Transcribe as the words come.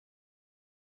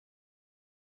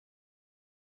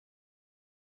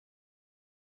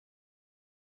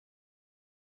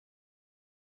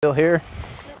Still here.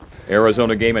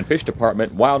 Arizona Game and Fish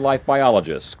Department wildlife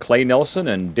biologists Clay Nelson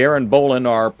and Darren Bolin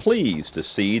are pleased to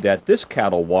see that this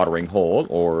cattle watering hole,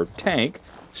 or tank,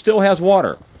 still has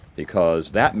water, because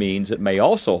that means it may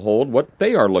also hold what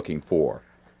they are looking for,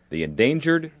 the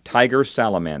endangered tiger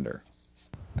salamander.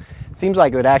 Seems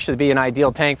like it would actually be an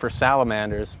ideal tank for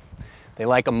salamanders. They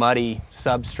like a muddy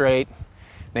substrate.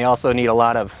 They also need a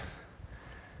lot of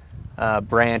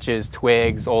branches,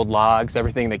 twigs, old logs,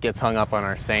 everything that gets hung up on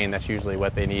our seine. That's usually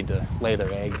what they need to lay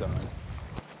their eggs on.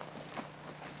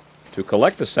 To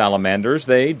collect the salamanders,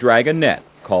 they drag a net,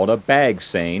 called a bag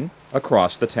seine,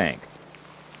 across the tank.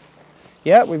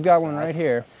 Yeah, we've got one right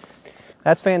here.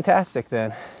 That's fantastic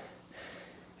then.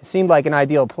 It seemed like an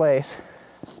ideal place.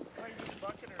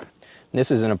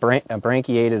 This is a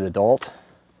branchiated adult.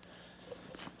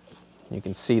 You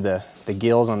can see the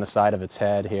gills on the side of its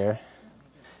head here.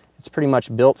 It's pretty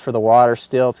much built for the water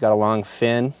still. It's got a long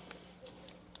fin.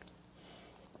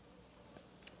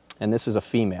 And this is a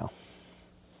female.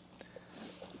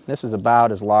 This is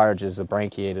about as large as a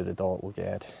branchiated adult will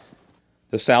get.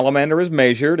 The salamander is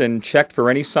measured and checked for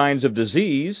any signs of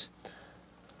disease.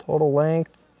 Total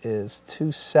length is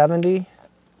 270.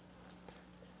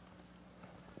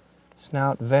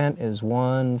 Snout vent is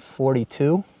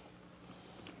 142.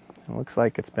 It looks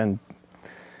like it's been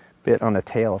bit on the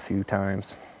tail a few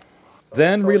times.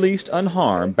 Then released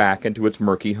unharmed back into its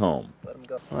murky home.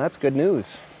 Well, that's good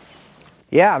news.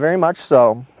 Yeah, very much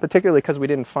so, particularly because we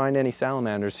didn't find any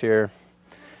salamanders here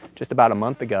just about a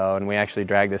month ago, and we actually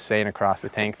dragged this seine across the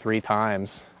tank 3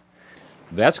 times.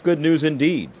 That's good news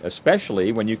indeed,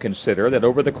 especially when you consider that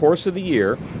over the course of the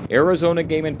year, Arizona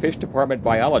Game and Fish Department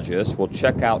biologists will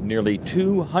check out nearly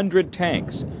 200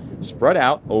 tanks spread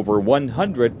out over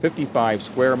 155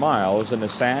 square miles in the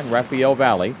San Rafael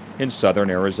Valley in southern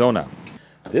Arizona.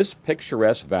 This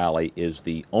picturesque valley is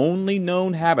the only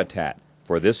known habitat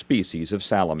for this species of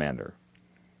salamander.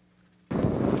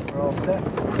 We're all set.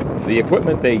 The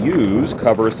equipment they use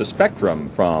covers the spectrum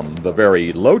from the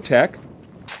very low-tech.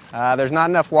 There's not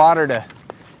enough water to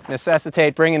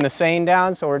necessitate bringing the seine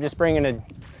down, so we're just bringing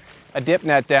a dip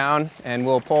net down, and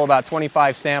we'll pull about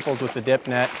 25 samples with the dip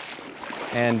net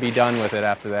and be done with it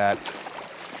after that.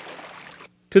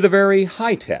 To the very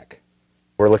high-tech.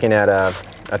 We're looking at a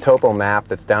topo map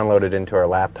that's downloaded into our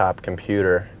laptop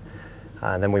computer.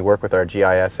 Then we work with our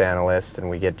GIS analyst and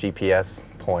we get GPS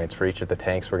points for each of the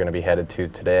tanks we're going to be headed to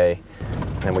today.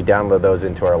 And we download those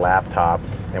into our laptop,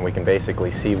 and we can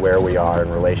basically see where we are in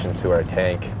relation to our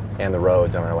tank and the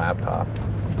roads on our laptop.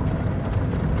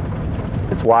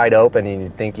 It's wide open and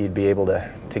you'd think you'd be able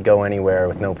to go anywhere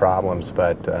with no problems,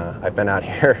 but I've been out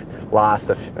here lost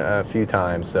a few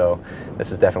times, so this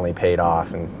has definitely paid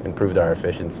off and improved our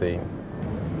efficiency.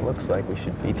 Looks like we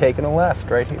should be taking a left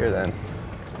right here then.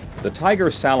 The tiger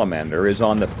salamander is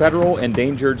on the federal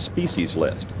endangered species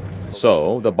list,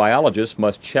 so the biologists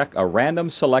must check a random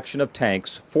selection of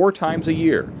tanks 4 times a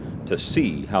year to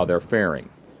see how they're faring.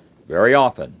 Very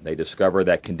often, they discover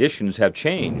that conditions have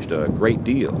changed a great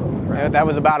deal. That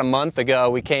was about a month ago.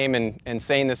 We came and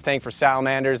seined this tank for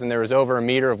salamanders, and there was over 1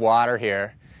 meter of water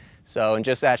here. So in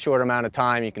just that short amount of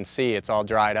time, you can see it's all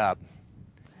dried up.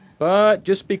 But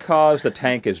just because the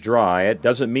tank is dry, it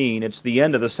doesn't mean it's the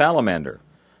end of the salamander.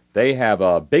 They have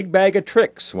a big bag of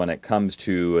tricks when it comes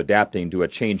to adapting to a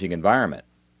changing environment.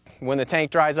 When the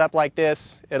tank dries up like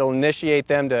this, it'll initiate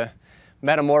them to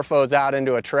metamorphose out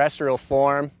into a terrestrial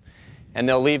form, and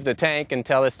they'll leave the tank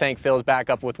until this tank fills back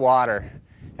up with water.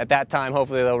 At that time,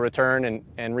 hopefully they'll return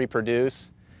and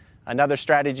reproduce. Another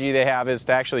strategy they have is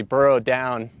to actually burrow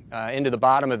down into the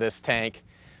bottom of this tank,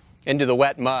 into the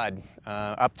wet mud,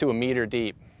 up to 1 meter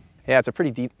deep. Yeah, it's a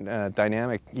pretty deep,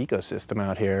 dynamic ecosystem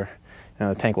out here. You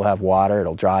know, the tank will have water,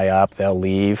 it'll dry up, they'll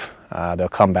leave, they'll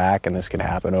come back, and this can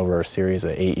happen over a series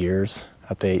of 8 years,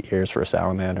 up to 8 years for a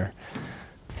salamander.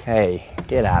 Hey,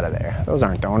 get out of there. Those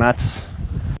aren't donuts.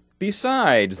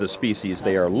 Besides the species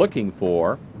they are looking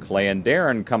for, Clay and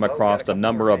Darren come across a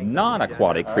number of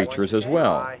non-aquatic creatures as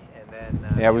well.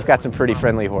 Yeah, we've got some pretty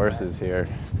friendly horses here.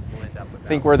 I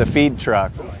think we're the feed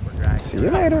truck. See you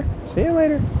later. See you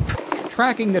later.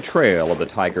 Tracking the trail of the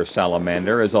tiger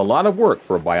salamander is a lot of work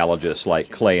for biologists like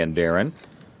Clay and Darren.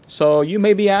 So you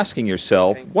may be asking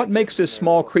yourself, what makes this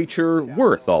small creature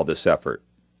worth all this effort?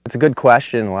 It's a good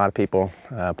question. A lot of people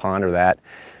ponder that.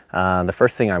 The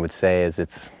first thing I would say is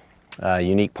it's a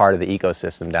unique part of the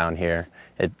ecosystem down here.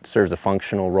 It serves a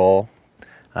functional role,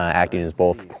 acting as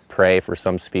both prey for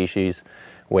some species,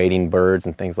 wading birds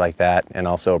and things like that, and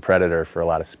also a predator for a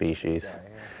lot of species.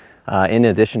 In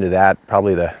addition to that,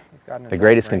 probably the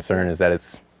greatest concern is that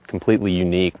it's completely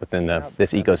unique within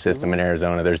this ecosystem in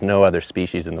Arizona. There's no other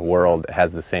species in the world that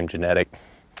has the same genetic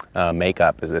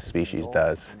makeup as this species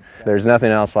does. There's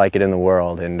nothing else like it in the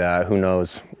world, and who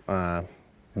knows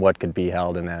what could be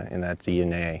held in that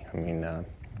DNA. I mean,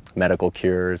 medical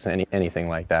cures, anything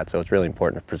like that. So it's really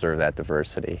important to preserve that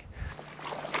diversity.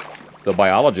 The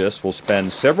biologists will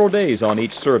spend several days on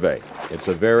each survey. It's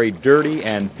a very dirty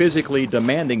and physically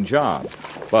demanding job,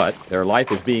 but their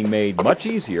life is being made much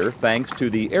easier thanks to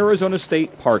the Arizona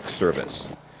State Park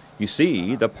Service. You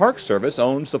see, the Park Service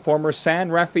owns the former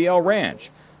San Rafael Ranch,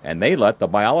 and they let the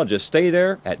biologists stay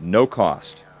there at no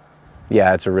cost.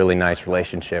 Yeah, it's a really nice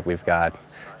relationship we've got.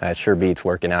 It sure beats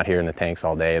working out here in the tanks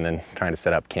all day and then trying to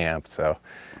set up camp, so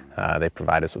they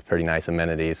provide us with pretty nice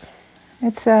amenities.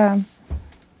 It's a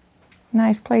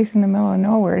nice place in the middle of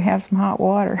nowhere to have some hot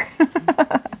water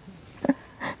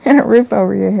and a roof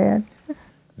over your head.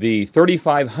 The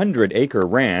 3,500-acre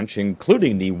ranch,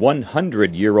 including the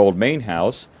 100-year-old main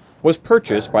house, was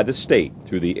purchased by the state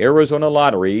through the Arizona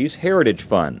Lottery's Heritage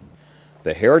Fund.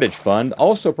 The Heritage Fund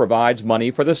also provides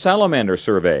money for the Salamander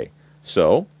Survey.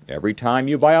 So, every time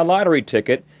you buy a lottery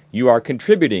ticket, you are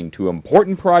contributing to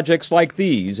important projects like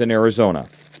these in Arizona.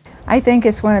 I think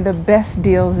it's one of the best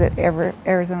deals that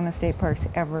Arizona State Parks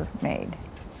ever made.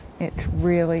 It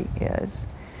really is.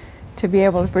 To be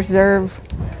able to preserve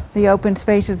the open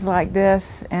spaces like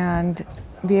this and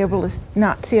be able to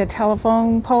not see a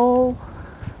telephone pole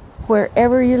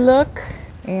wherever you look.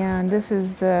 And this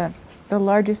is the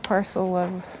largest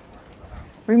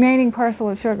remaining parcel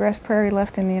of shortgrass prairie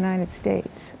left in the United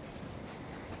States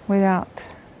without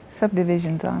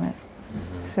subdivisions on it.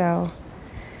 So,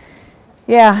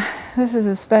 yeah, this is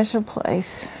a special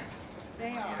place.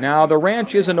 Now, the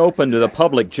ranch isn't open to the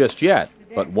public just yet,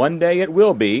 but one day it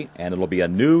will be, and it'll be a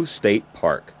new state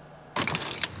park.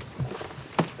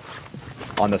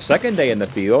 On the second day in the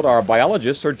field, our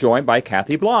biologists are joined by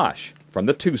Kathy Blosh from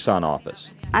the Tucson office.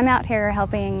 I'm out here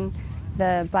helping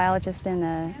the biologist in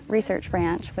the research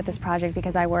branch with this project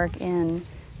because I work in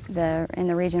the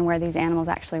region where these animals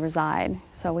actually reside.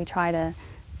 So the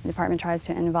department tries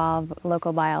to involve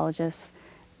local biologists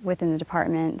within the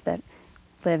department that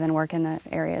live and work in the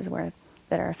areas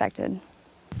that are affected.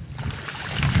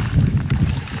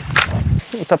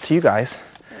 It's up to you guys.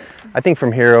 I think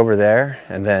from here over there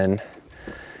and then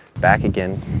back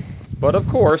again. But of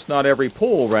course, not every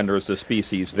pull renders the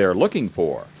species they're looking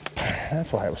for.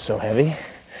 That's why it was so heavy,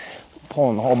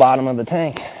 pulling the whole bottom of the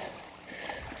tank.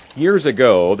 Years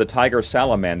ago, the tiger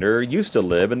salamander used to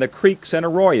live in the creeks and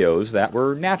arroyos that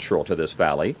were natural to this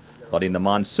valley, letting the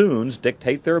monsoons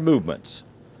dictate their movements.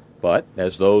 But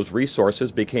as those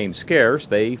resources became scarce,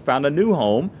 they found a new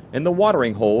home in the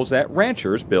watering holes that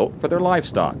ranchers built for their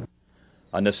livestock.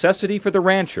 A necessity for the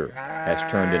rancher has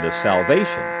turned into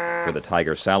salvation for the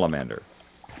tiger salamander.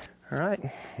 All right,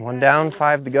 1 down,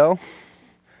 5 to go.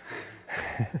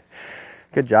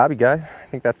 Good job, you guys. I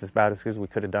think that's about as good as we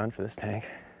could have done for this tank.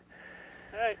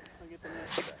 All right, I'll get the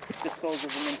next dispose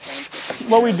of them in tanks.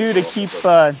 What we do to keep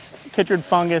chytrid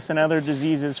fungus and other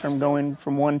diseases from going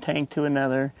from one tank to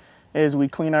another is we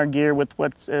clean our gear with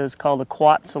what is called a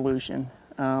quat solution.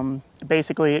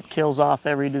 Basically, it kills off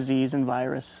every disease and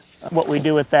virus. What we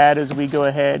do with that is we go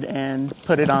ahead and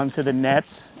put it onto the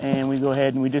nets, and we go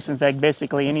ahead and we disinfect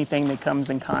basically anything that comes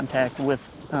in contact with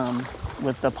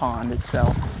the pond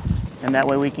itself. And that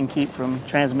way we can keep from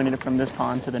transmitting it from this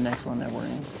pond to the next one that we're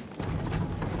in.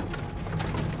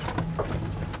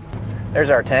 There's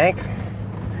our tank.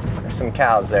 There's some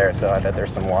cows there, so I bet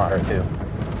there's some water too.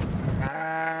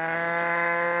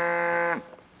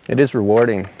 It is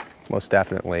rewarding, most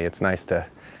definitely. It's nice to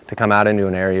come out into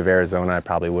an area of Arizona I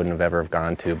probably wouldn't have ever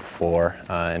gone to before,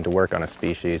 and to work on a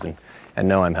species and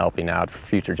know I'm helping out for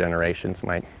future generations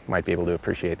might be able to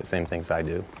appreciate the same things I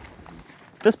do.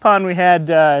 This pond we had,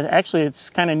 actually it's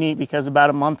kind of neat because about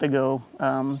a month ago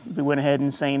we went ahead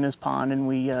and seined this pond, and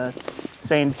we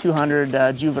seined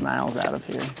 200 juveniles out of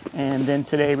here. And then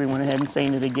today we went ahead and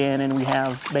seined it again, and we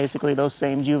have basically those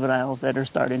same juveniles that are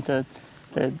starting to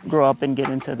grow up and get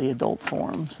into the adult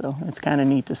form. So it's kind of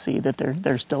neat to see that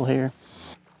they're still here.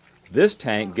 This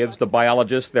tank gives the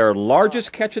biologists their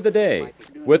largest catch of the day,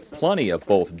 with plenty of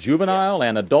both juvenile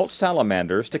and adult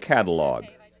salamanders to catalog.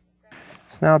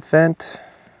 Snout vent,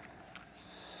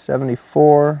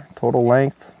 74, total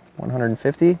length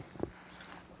 150.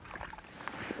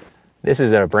 This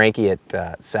is a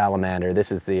branchiate salamander.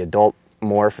 This is the adult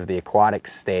morph of the aquatic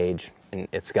stage, and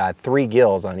it's got 3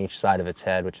 gills on each side of its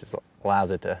head, which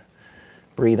allows it to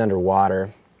breathe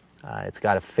underwater. It's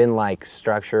got a fin-like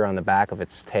structure on the back of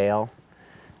its tail,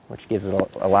 which gives it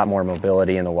a lot more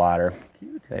mobility in the water.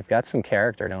 They've got some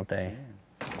character, don't they?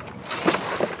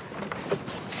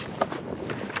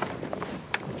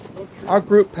 Our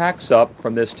group packs up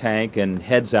from this tank and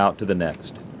heads out to the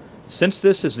next. Since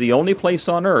this is the only place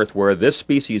on Earth where this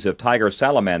species of tiger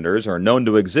salamanders are known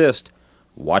to exist,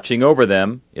 watching over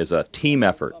them is a team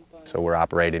effort. So we're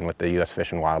operating with the U.S.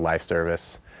 Fish and Wildlife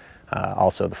Service,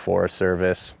 also the Forest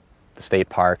Service, the state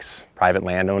parks, private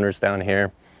landowners down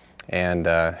here, and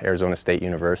Arizona State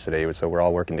University. So we're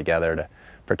all working together to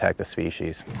protect the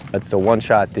species. It's a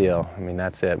one-shot deal. I mean,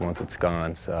 that's it once it's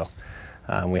gone. So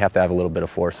we have to have a little bit of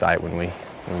foresight when we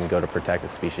go to protect a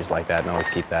species like that, and always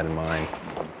keep that in mind.